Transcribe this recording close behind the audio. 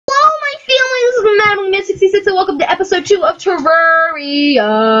Man66 and welcome to episode 2 of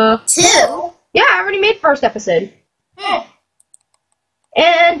Terraria. 2? Yeah, I already made first episode.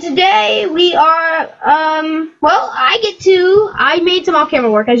 And today we are, I made some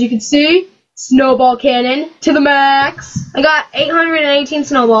off-camera work, as you can see. Snowball cannon to the max. I got 818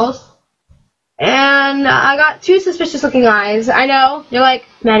 snowballs. And I got 2 suspicious looking eyes. I know, you're like,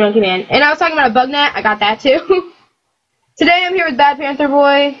 Mad Monkey Man. And I was talking about a bug net, I got that too. Today I'm here with Bad Panther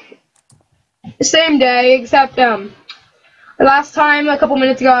Boy. Same day, except, last time, a couple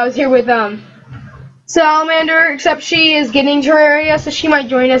minutes ago, I was here with, Salamander, except she is getting Terriaia, so she might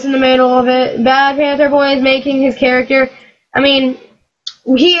join us in the middle of it. Bad Panther Boy is making his character. I mean,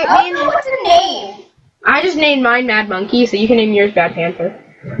 what's your name? I just named mine Mad Monkey, so you can name yours Bad Panther.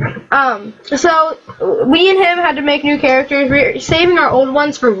 So, we and him had to make new characters. We're saving our old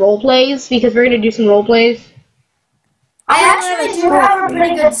ones for role plays, because we're going to do some role plays. I actually do have a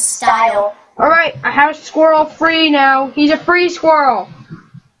pretty good style. Alright, I have Squirrel free now. He's a free squirrel.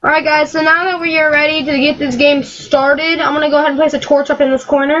 Alright guys, so now that we are ready to get this game started, I'm going to go ahead and place a torch up in this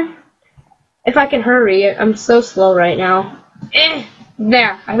corner. If I can hurry, I'm so slow right now.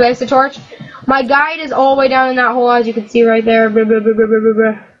 There, I placed the torch. My guide is all the way down in that hole, as you can see right there.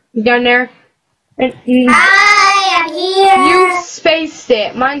 He's down there. And Hi, I'm here. You spaced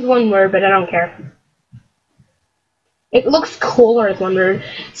it. Mine's one word, but I don't care. It looks cooler as one word.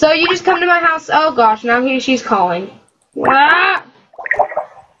 So you just come to my house. Oh gosh, now she's calling. Ah!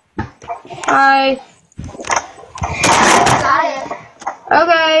 Hi. Got it.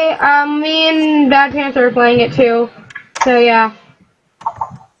 Okay, me and Bad Panther are playing it too. So yeah.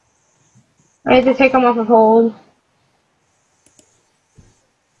 I have to take them off of hold.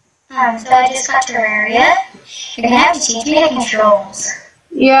 So I just got Terraria. You're gonna have to teach me the controls.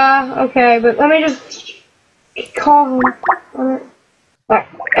 Yeah, okay, but let me just call him. Alright.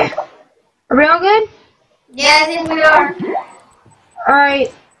 Are we all good? Yeah, I think we are.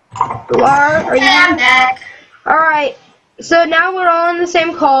 Alright. Lar, are you? Yeah, I'm back. Alright. So now we're all in the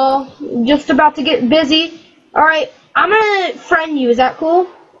same call. Just about to get busy. Alright, I'm gonna friend you, is that cool?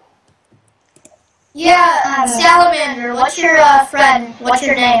 Yeah, Salamander, what's your friend? What's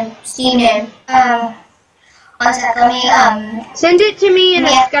your name? Steam name? One sec, let me, send it to me in a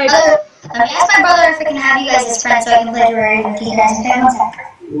Skype. Let me ask my brother if I can have you guys as friends so I can play Terraria with you guys. Okay, one sec.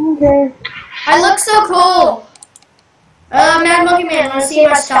 Okay. I look so cool. Mad Monkey Man, wanna see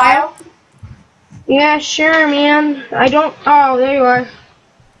my style? Yeah, sure, man. I don't. Oh, there you are.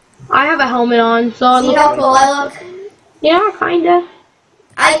 I have a helmet on, so I See look. how cool I look? Yeah, kinda.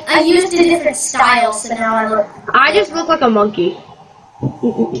 I used a different style, so now I look. I just look like a monkey.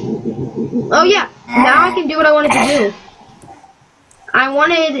 Oh yeah, now I can do what I wanted to do. I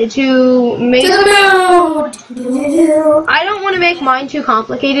wanted to make. To the moon. I don't want to make mine too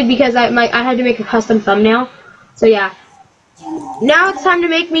complicated because I had to make a custom thumbnail. So yeah. Now it's time to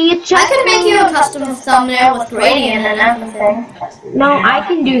make me a chest. I could make you a custom thumbnail with gradient and everything. No, I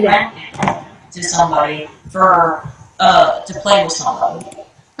can do that. To somebody for to play with somebody.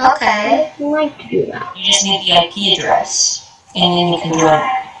 Okay. I like to do that. You just need the IP address, and then you can join.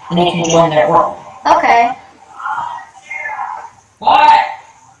 Then you can join their world. Okay. What?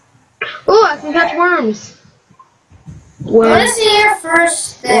 Oh, I can catch worms. I want to see your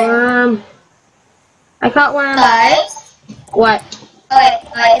first thing. Worm. I caught worm. Guys. What? Okay,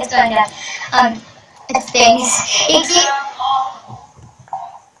 it's done now. It's things. It's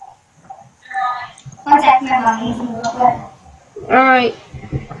one sec, my mommy. Alright.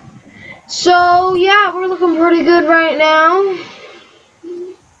 So, yeah, we're looking pretty good right now.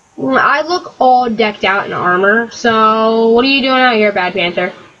 I look all decked out in armor. So, what are you doing out here, Bad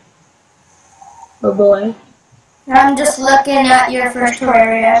Panther? Oh boy. I'm just looking at your first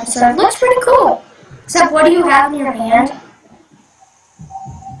Terriaia episode. Looks pretty cool. Except, what do you have in your hand?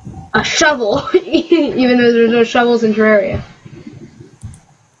 A shovel, even though there's no shovels in Terraria.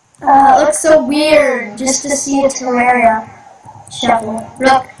 It looks so weird just to see a Terraria shovel.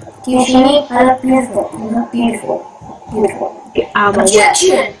 Look, do you see me? I look beautiful. You look beautiful. Beautiful. Get out of my way.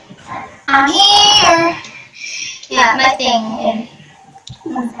 Objection! I'm here! Yeah, my thing.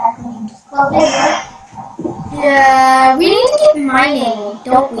 Yeah, we need to keep mining,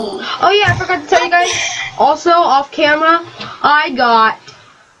 don't we? Oh yeah, I forgot to tell you guys. Also, off camera, I got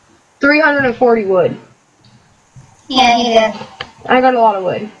 340 wood. Yeah, you did. I got a lot of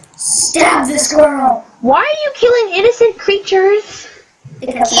wood. Stab this girl! Why are you killing innocent creatures?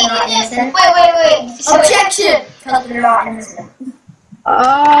 Because they're not innocent. Wait. Objection! Because they're not innocent.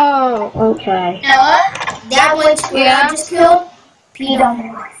 Oh, okay. You know what? That one I just killed peed on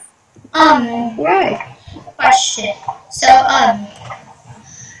your life. Right. Question. So,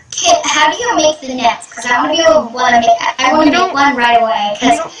 how do you make the nets? Because I want to be able to I want to make one right away.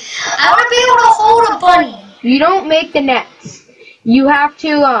 Because I want to be able to hold a bunny. You don't make the nets. You have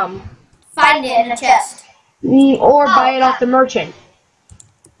to Find it in a chest. or buy it off the merchant.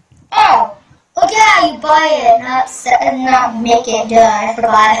 Oh, okay, you buy it, not make it. Duh, I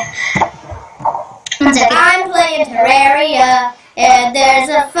forgot. 1 second. I'm playing Terraria, and there's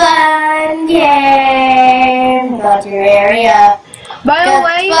a fun game called Terraria. By the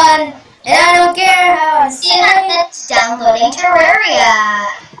way, fun, and I don't care how it's it's downloading Terraria.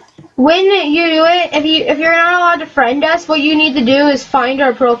 when you do it, if you're not allowed to friend us, what you need to do is find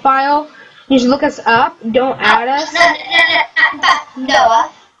our profile. You just look us up. Don't add us. No,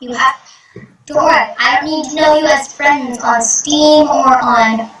 Noah, you have. Don't worry, I don't need to know you as friends on Steam or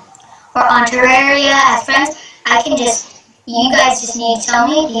on Terraria as friends. You guys just need to tell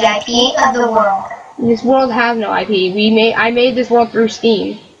me the IP of the world. This world has no IP. I made this world through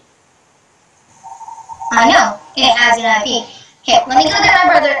Steam. I know, it has an IP. Here, let me go get my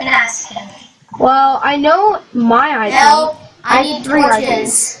brother and ask him. Well, I know my IP. Help, I need 3 torches.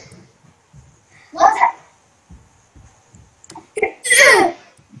 IPs. What's that?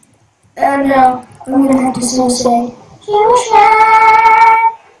 Oh no, I'm gonna have to say.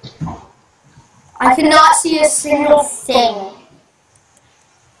 I cannot see a single thing.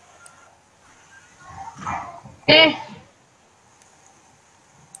 Okay,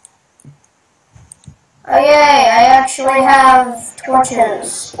 I actually have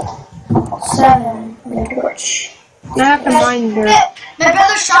torches. 7 in a torch. I have to mine dirt. My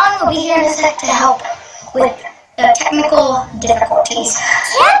brother Sean will be here in a sec to help with the technical difficulties.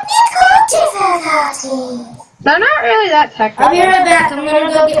 They're not really that technical. I'll be right back. I'm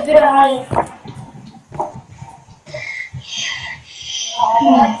gonna go get a bit of honey.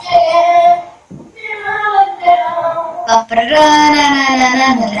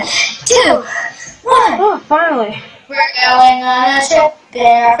 Two, one. Oh, finally. We're going on a trip in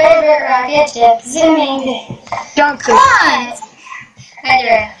our favorite rocket ship, zooming. Johnson. Come on! Hi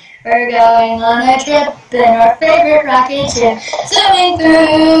there. We're going on a trip in our favorite rocket ship, zooming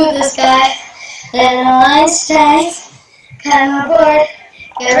through the sky. Little Einstein, come aboard.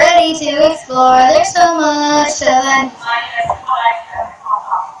 Get ready to explore. There's so much to find.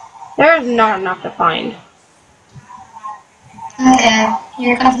 There's not enough to find. Okay,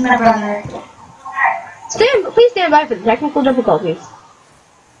 here comes my brother. Please stand by for the technical difficulties.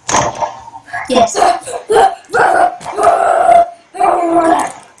 Yes.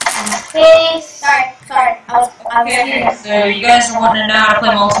 Please. Sorry. I was Okay, so you guys are wanting to know how to play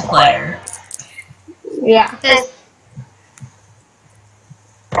multiplayer. Yeah.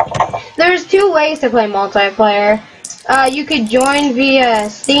 There's 2 ways to play multiplayer. You could join via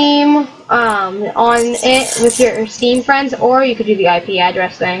Steam on it with your Steam friends, or you could do the IP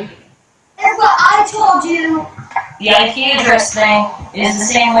address thing. That's what I told you. The IP address thing is the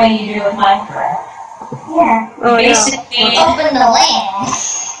same way you do with Minecraft. Yeah. Oh, Basically, Open the land.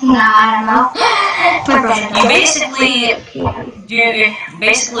 No, I don't know. you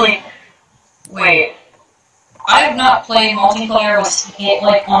basically, wait. I have not played multiplayer with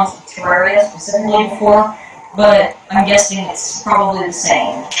like on Terraria specifically before, but I'm guessing it's probably the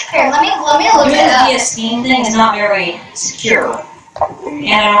same. Here, let me look Doing it it up. via Steam thing is not very secure, and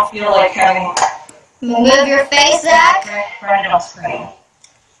I don't feel like having Move your face, Zach. right on screen.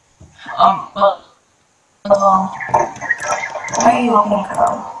 Why are you opening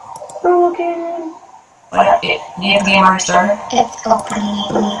Chrome? Okay. What? Do you have the game already started? It's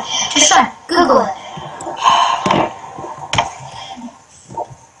opening. Just try. Google it.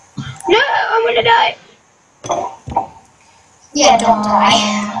 No, I'm gonna die. Yeah, don't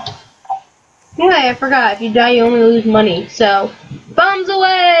die. Anyway, I forgot. If you die, you only lose money. So, bombs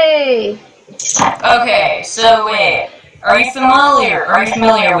away! Okay, so wait. Are you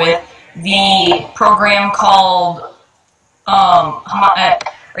familiar with the program called are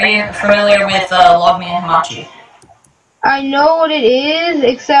you familiar with Logme and Hamachi? I know what it is,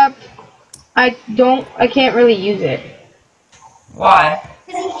 except I can't really use it. Why?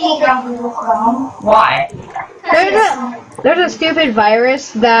 Because you can't get on Google Chrome. Why? There's a stupid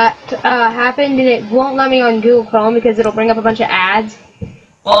virus that happened, and it won't let me on Google Chrome because it'll bring up a bunch of ads.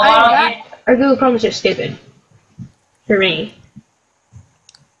 Well, why don't you? Or Google Chrome is just stupid. For me.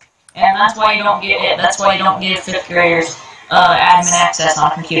 And that's why you don't get it. That's why you don't give 5th graders admin access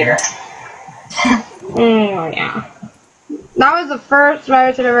on a computer. Yeah. That was the first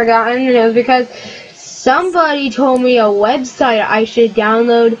virus I've ever gotten, and it was because somebody told me a website I should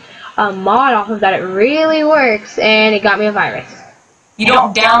download a mod off of that. It really works, and it got me a virus. You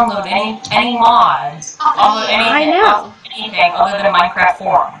don't download any mods I know. anything other than Minecraft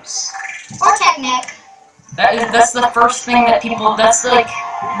forums. Or Technic. That's the first thing that people. That's like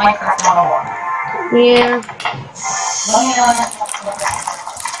Minecraft 101. Yeah. Let me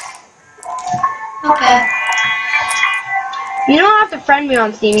Okay. You don't have to friend me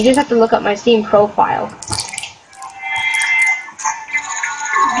on Steam. You just have to look up my Steam profile.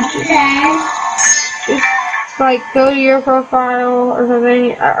 Okay. Just like go to your profile or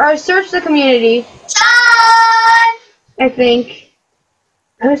something, or search the community. John! I think.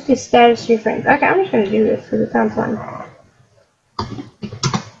 Post your status to your friends. Okay, I'm just gonna do this because it sounds fun.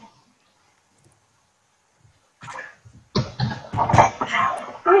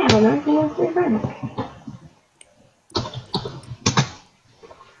 I have nothing else to your friends.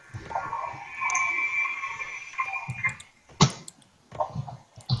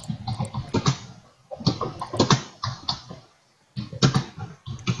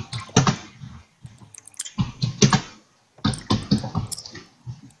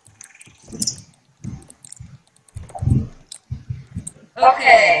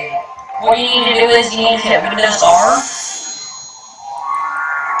 Okay, what you need to do is you need to hit Windows R.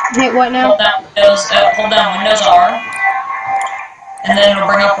 Hit what now? Hold down Windows R, and then it'll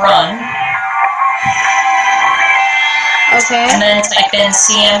bring up Run. Okay. And then type in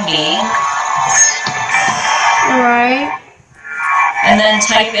CMD. Alright. And then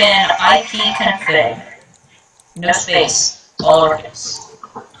type in ipconfig. No space, all lowercase.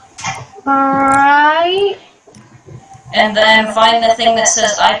 Alright. And then find the thing that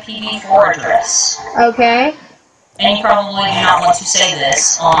says IPv4 address. Okay. And you probably do not want to say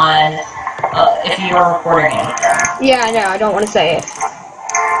this on, if you are recording anything. Yeah, I know. I don't want to say it.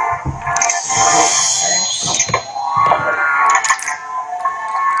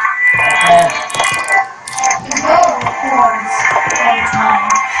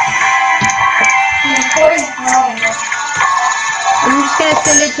 I'm just gonna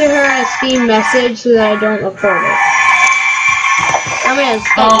send it to her as Steam message so that I don't record it. I'm gonna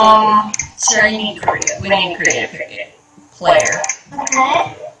Sure, we need to create a player.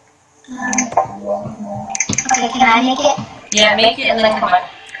 Okay. Okay, can I make it? Yeah, make it and then come back.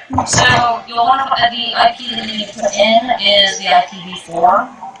 So, you'll want to, the IP that you need to put in is the IPv4.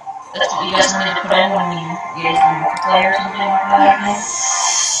 That's what you guys need to put in when you guys do multiplayer or something like that, I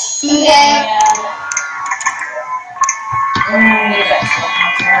think.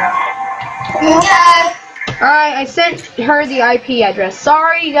 Okay. Okay. Alright, I sent her the IP address.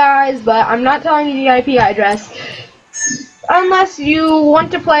 Sorry guys, but I'm not telling you the IP address. Unless you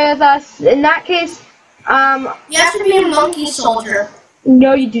want to play with us. In that case, You have to be a monkey soldier.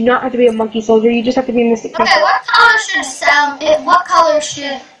 no, you do not have to be a monkey soldier. You just have to be a mystic. Okay, what color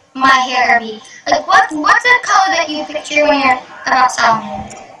should my hair be? Like, what's the color that you picture when you're about Solomon?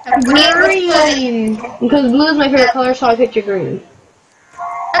 Green! Because blue is my favorite color, so I picked your green.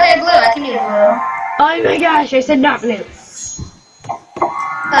 Okay, blue. I can do blue. Oh my gosh, I said not blue.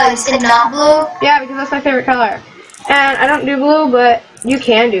 Oh, you said not blue? Yeah, because that's my favorite color. And I don't do blue, but you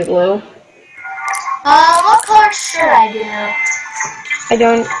can do blue. What color should I do? I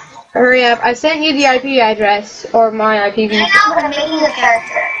don't. Hurry up. I sent you the IP address, or my IPv. I know, but I'm making the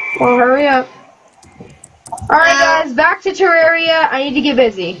character. Well, hurry up. Alright guys, back to Terraria. I need to get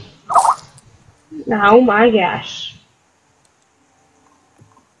busy. Oh my gosh.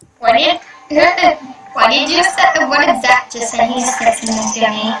 What did you say? What did Zach just say? He's texting to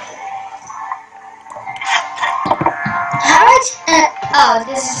me. How much? Oh,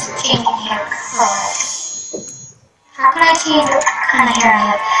 this is changing hair color. How can I change what kind of hair I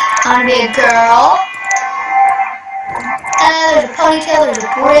have? I want to be a girl. There's a ponytail, there's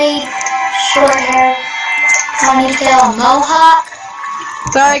a braid, short hair, ponytail, mohawk.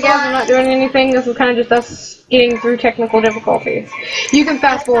 Sorry guys, I'm not doing anything. This is kind of just us getting through technical difficulties. You can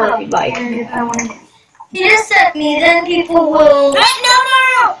fast forward if you'd like. You just sent me, then people will...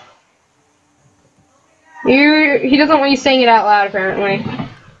 No! He doesn't want you saying it out loud, apparently.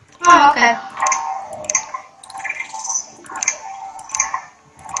 Oh, okay.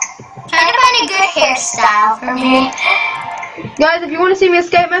 Trying to find a good hairstyle for me. Guys, if you want to send me a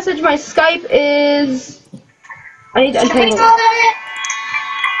Skype message, my Skype is... I need to Should we untangle call it. it?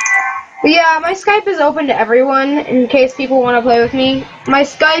 But yeah, my Skype is open to everyone, in case people want to play with me. My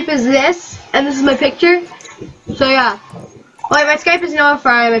Skype is this, and this is my picture. So yeah. Like, my Skype is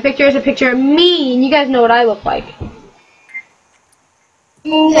notified, my picture is a picture of me, and you guys know what I look like.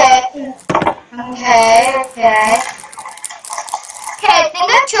 Okay. Okay, I think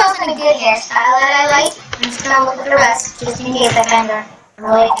I've chosen a good hairstyle that I like. I'm just gonna look at the rest, just in case I find a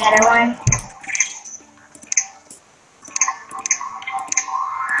really better one.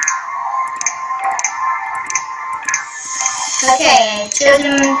 Okay,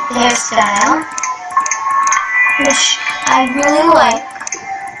 chosen the hairstyle, which I really like.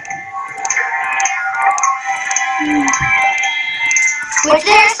 Which the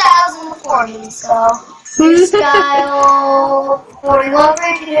hairstyle's in the 40s, so hairstyle 41,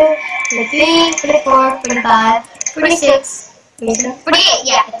 42, 43, 44, 45, 46, 47, 48,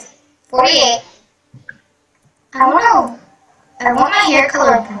 yeah, it's 48. I want my hair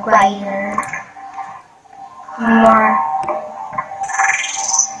color brighter. More.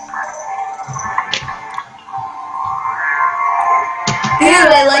 Dude,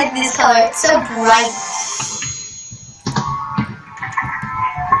 I like this color. It's so bright.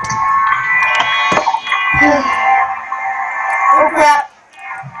 Oh crap.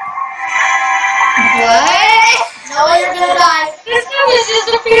 What? No, you're gonna die. This thing is just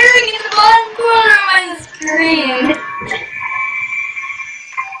appearing in the bottom corner of my screen.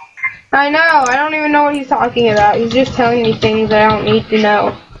 I know. I don't even know what he's talking about. He's just telling me things I don't need to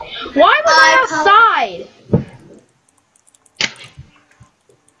know. Why was I outside?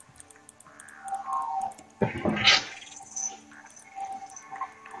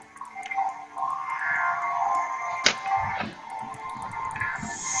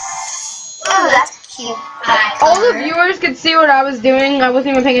 Oh, that's cute. All the viewers could see what I was doing. I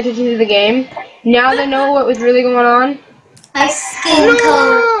wasn't even paying attention to the game. Now they know what was really going on. My skin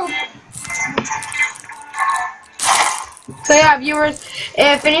color. So yeah, viewers,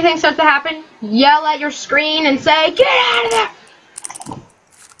 if anything starts to happen, yell at your screen and say, "Get out of there!"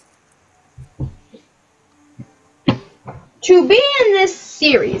 To be in this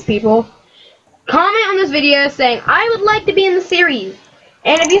series, people, comment on this video saying, "I would like to be in the series."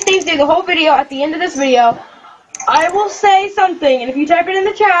 And if you stay through the whole video, at the end of this video, I will say something. And if you type it in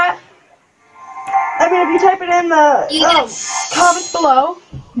the chat, if you type it in the comments below,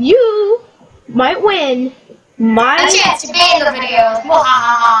 you might win my a chance to be in the video.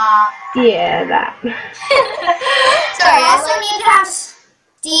 Yeah, that. Sorry, I also need to have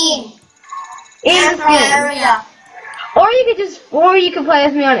Steam And Terriaia. Or you can play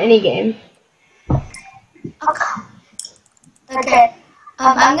with me on any game. Okay.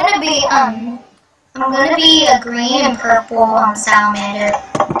 I'm gonna be a green and purple salamander.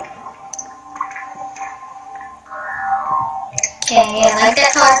 Okay, I like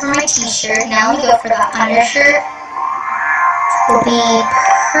that color for my t-shirt. Now we go for the undershirt. Will be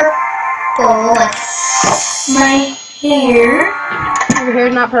purple, like my hair. Your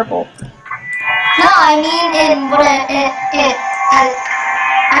hair's not purple. No, I mean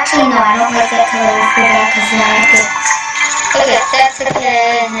actually no, I don't like that color for that because then I have to. Okay, that's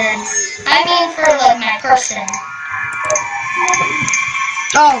okay, and then I mean for like my person.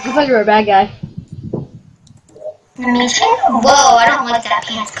 Oh, I thought you were a bad guy. Whoa, I don't like that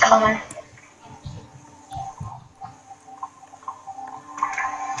pants color.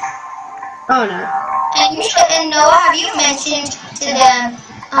 Oh no. And you should, and Noah, have you mentioned to them,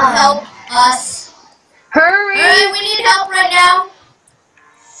 help us? Hurry! Hurry, we need help right now.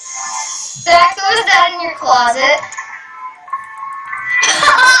 Zach, who is that in your closet?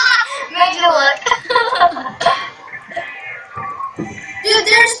 Made you look. Dude,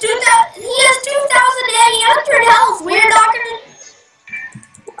 there's 2,000. He has 2,800 health. We're not gonna.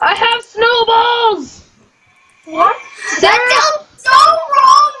 I have snowballs! What? That's so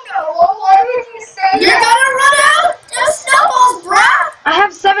wrong, Noah. Why would you say You're gonna run out of snowballs, bruh. I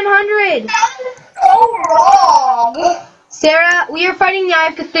have 700. That's so wrong. Sarah, we are fighting the Eye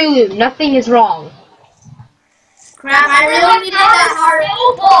of Cthulhu. Nothing is wrong. Crap, I really need that hard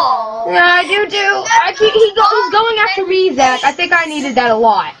snowball. Yeah, I do too. He's going after me, Zach. I think I needed that a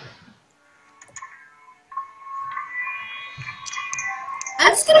lot.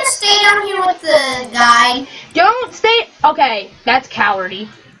 I'm just gonna stay down here with the guy. Don't stay. Okay, that's cowardly.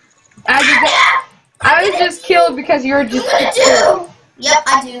 I was just killed because you're just. Yep,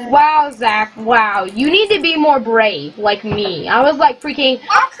 I do. Wow, Zach. Wow, you need to be more brave, like me. I was like freaking.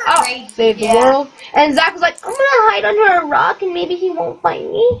 Oh, save the world. And Zach was like, I'm gonna hide under a rock and maybe he won't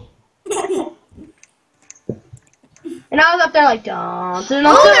find me. And I was up there like, dun dun dun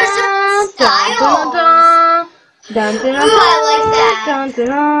dun dun dun dun dun dun. Ooh, I like that. Dun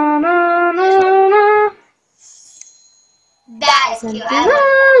dun dun dun. That is cute.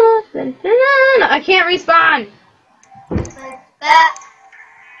 I can't respawn. Like that.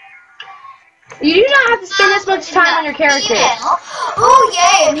 You do not have to spend this much time on your character. Oh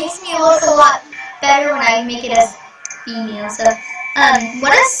yay! It makes me look a lot better when I make it as female. So,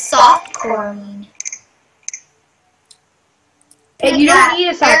 what does softcore mean? And you don't need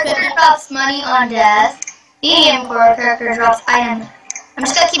a softcore. Character drops money on death. Medium core character drops item. I'm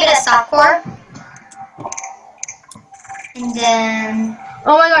just gonna keep it as softcore. And then...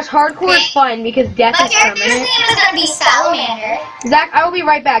 Oh my gosh, hardcore is fun because death My is character's permanent. name is going to be Salamander. Zach, I will be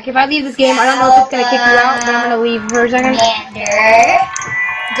right back. If I leave this game, I don't know if it's going to kick you out, but I'm going to leave for a second. Salamander.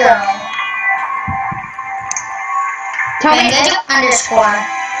 Girl. Tell I'm me, going to do underscore.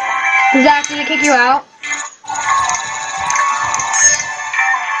 Zach, did it kick you out?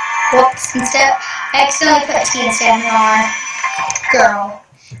 Whoops. Instead, I accidentally put T instead of R. Girl.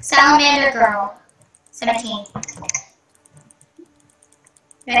 Salamander girl. 17.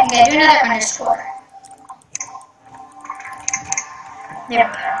 I'm going to do another underscore. There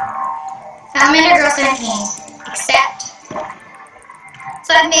we go. Salamander girl 17. Accept.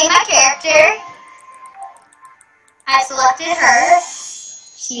 So I've made my character. I've selected her.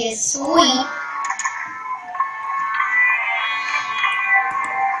 She is sweet.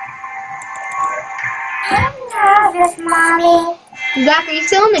 I'm nervous, Mommy. Zach, are you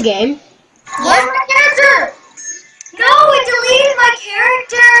still in the game? Where's my character? No, it deleted my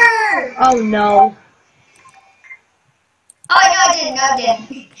character. Oh no. Oh, no, I didn't. No, it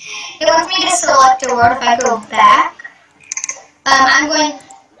didn't. It wants me to select a word if I go back. I'm going...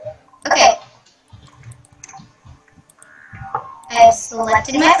 Okay. I've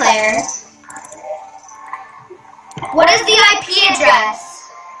selected my player. What is the IP address?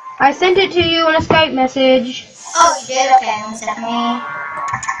 I sent it to you in a Skype message. Oh, you did? Okay, 1 second. Let me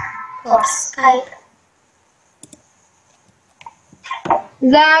pull up Skype.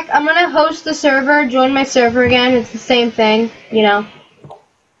 Zach, I'm going to host the server. Join my server again. It's the same thing, you know.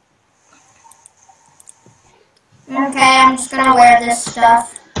 Okay, I'm just gonna wear this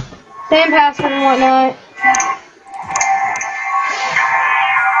stuff. Same password and whatnot.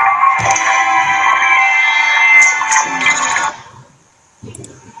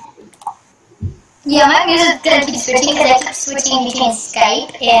 Yeah, my music's gonna keep switching because I keep switching between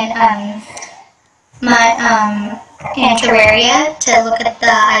Skype and my and Terraria to look at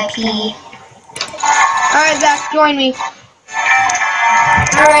the IP. Alright, Zach, join me.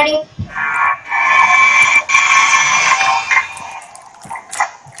 Alrighty.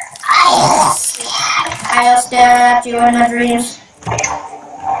 I'll stare at you in my dreams.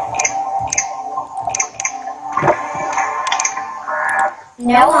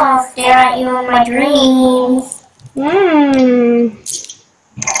 No, I'll stare at you in my dreams.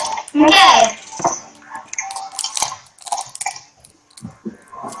 Okay.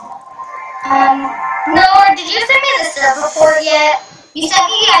 Noah, did you send me the server port yet? You sent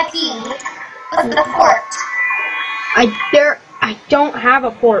me the IP. What's the port? I don't have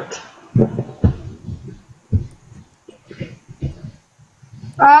a port.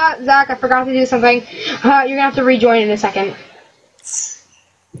 Zach, I forgot to do something. You're gonna have to rejoin in a second.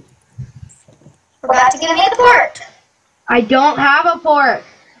 Forgot to give me the port. I don't have a port.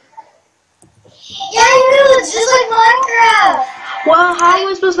 Yeah, you do. It's just like Minecraft. Well, how am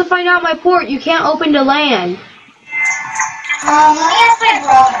I supposed to find out my port? You can't open to LAN. Let me ask my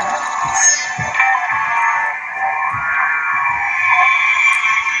brother.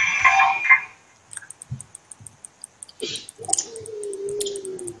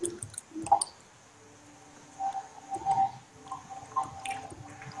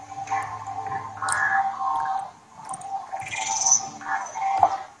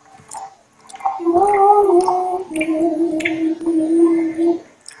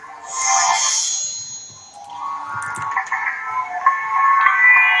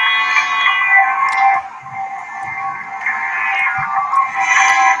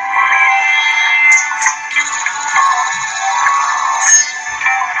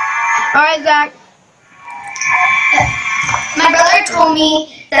 Alright, Zach. My brother told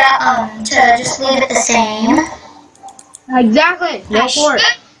me that to just leave it the same. Exactly. No port.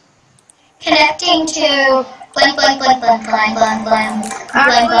 Connecting to blank blank blank blank blank blank blank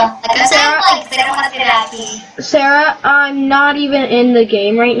blank blank. Like I'm saying blank because I don't want to say that IP. Sarah, I'm not even in the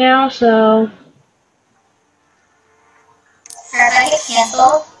game right now, so. Alright, I hit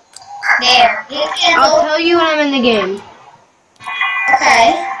cancel. There. Hit cancel. I'll tell you when I'm in the game.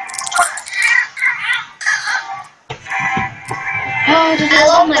 Okay. I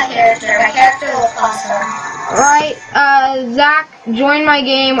love my character. My character looks awesome. Alright, Zach, join my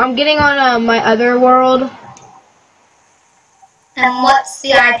game. I'm getting on my other world. And what's the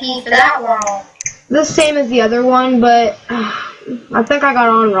IP for that world? The same as the other one, but I think I got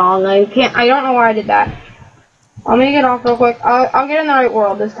on wrong. I don't know why I did that. Let me get off real quick. I'll get in the right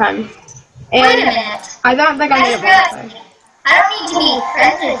world this time. And wait a minute. I don't think I did it. I don't need to be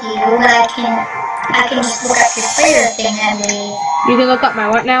friends with you, but I can just look up your player thing and leave. You can look up my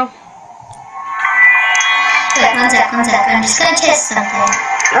what now? Wait, 1 sec. I'm just gonna test something.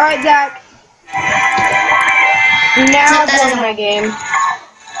 Alright, Zach. Now join my game.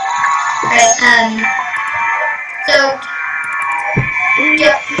 Right,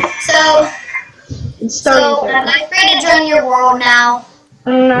 so am I free to join your world now?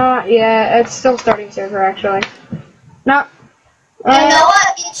 Not yet. It's still starting server, actually. No. You know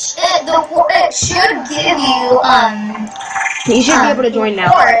what? It should give you, You should be able to join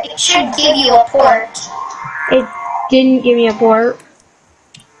now. Port. It should give you a port. It didn't give me a port.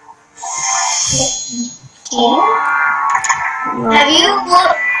 Have you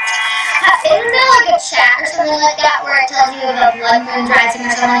looked? Isn't there like a chat or something like that where it tells you about blood moon rising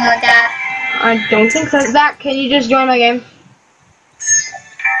or something like that? I don't think so. Zach, can you just join my game?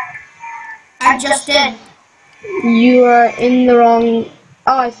 I just did. You are in the wrong...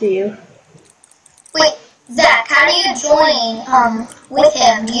 Oh, I see you. Wait, Zach, how do you join with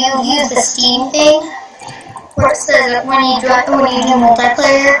him? Do you use the Steam thing? Where it says that when you do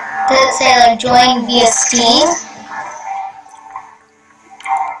multiplayer, does it say like join via Steam?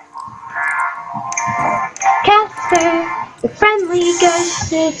 Casper, the friendly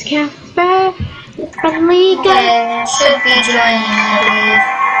ghost is Casper, the friendly ghost. Okay, should be joining, I believe.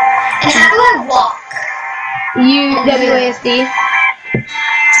 And how do I walk? You WASD.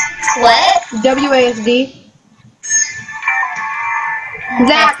 What? WASD.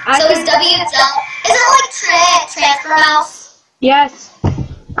 Zach, so is W jump? Is it like transfer mouse? Yes.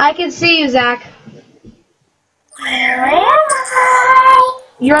 I can see you, Zach. Where am I?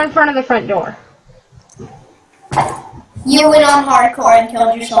 You're in front of the front door. You went on hardcore and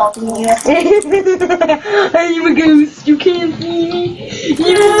killed yourself, didn't you? I am a ghost. You can't see me.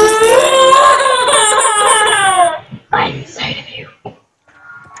 I'm inside of you.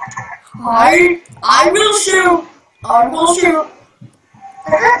 I will shoot. I will shoot.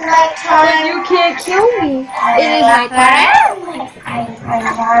 Is it nighttime? You can't kill me. It is nighttime.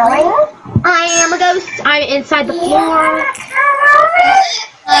 I am a ghost. I'm inside the floor.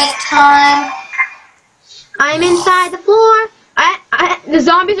 Nighttime. I'm inside the floor. The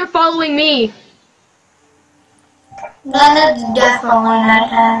zombies are following me. None of the death following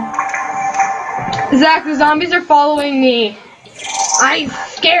nighttime. Zach, the zombies are following me. I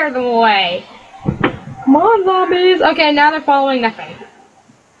scare them away. Come on, zombies. Okay, now they're following nothing.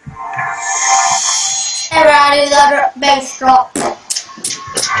 Everybody love a base drop. You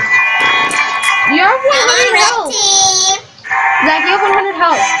have 100 health. Zach, you have 100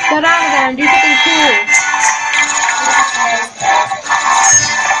 health. Get out of there and do something cool.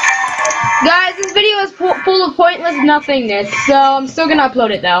 Guys, this video is full of pointless nothingness, so I'm still gonna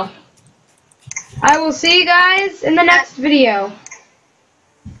upload it though. I will see you guys in the next video.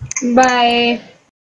 Bye.